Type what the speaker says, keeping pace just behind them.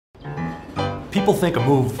People think a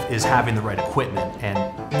move is having the right equipment, and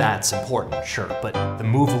that's important, sure, but the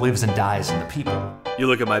move lives and dies in the people. You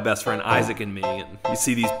look at my best friend Isaac and me, and you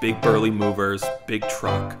see these big burly movers, big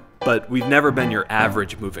truck, but we've never been your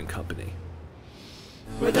average moving company.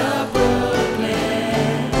 We're the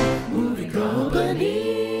Brooklyn Moving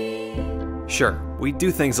Company. Sure, we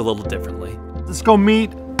do things a little differently. Let's go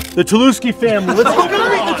meet the Toulousky family. Let's go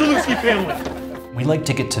meet the Toulousky family. We like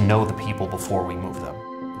to get to know the people before we move them.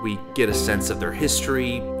 We get a sense of their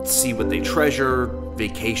history, see what they treasure,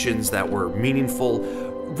 vacations that were meaningful,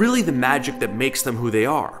 really the magic that makes them who they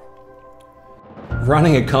are.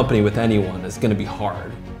 Running a company with anyone is going to be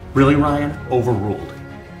hard. Really, Ryan? Overruled.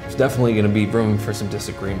 There's definitely going to be room for some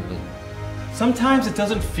disagreement. Sometimes it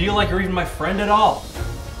doesn't feel like you're even my friend at all.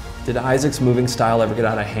 Did Isaac's moving style ever get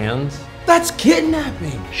out of hand? That's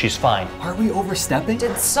kidnapping! She's fine. Are we overstepping?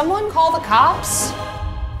 Did someone call the cops?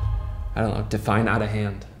 I don't know, define out of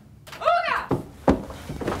hand.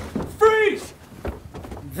 Freeze!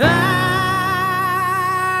 The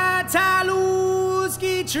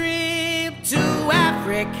Toulousky trip to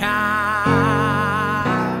Africa.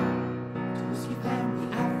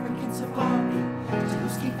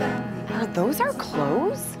 Are those our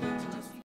clothes?